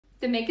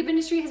The makeup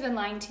industry has been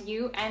lying to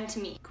you and to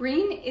me.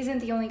 Green isn't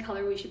the only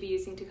color we should be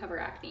using to cover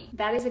acne.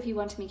 That is if you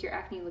want to make your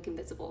acne look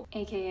invisible,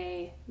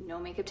 aka no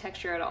makeup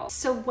texture at all.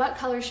 So what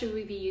color should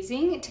we be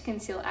using to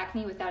conceal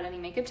acne without any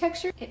makeup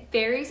texture? It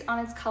varies on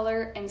its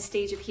color and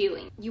stage of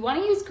healing. You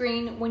want to use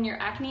green when your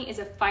acne is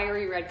a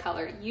fiery red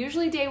color,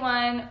 usually day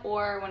one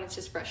or when it's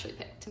just freshly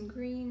picked. Some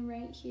green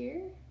right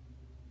here.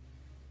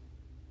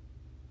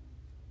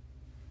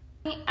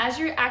 As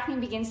your acne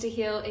begins to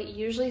heal, it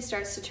usually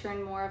starts to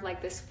turn more of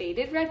like this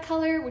faded red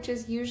color, which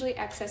is usually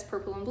excess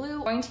purple and blue.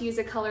 I'm going to use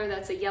a color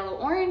that's a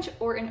yellow-orange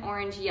or an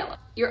orange-yellow.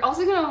 You're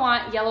also going to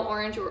want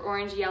yellow-orange or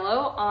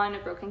orange-yellow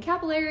on broken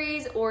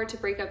capillaries or to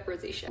break up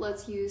rosacea.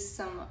 Let's use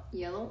some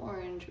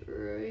yellow-orange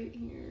right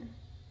here.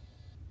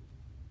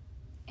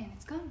 And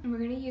it's gone. And we're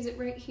going to use it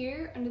right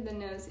here under the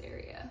nose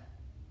area.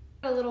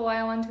 A little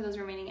while onto those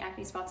remaining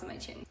acne spots on my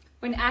chin.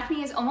 When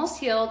acne is almost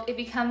healed, it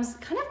becomes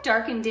kind of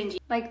dark and dingy,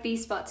 like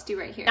these spots do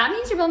right here. That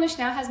means your blemish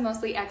now has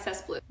mostly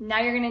excess blue. Now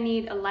you're gonna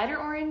need a lighter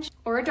orange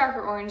or a darker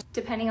orange,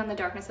 depending on the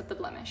darkness of the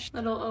blemish.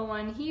 Little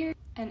O1 here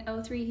and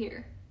O3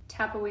 here.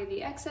 Tap away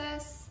the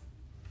excess.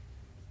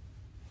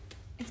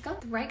 It's got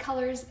the right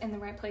colors in the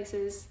right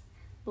places.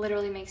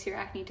 Literally makes your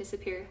acne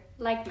disappear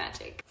like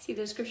magic. See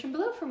the description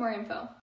below for more info.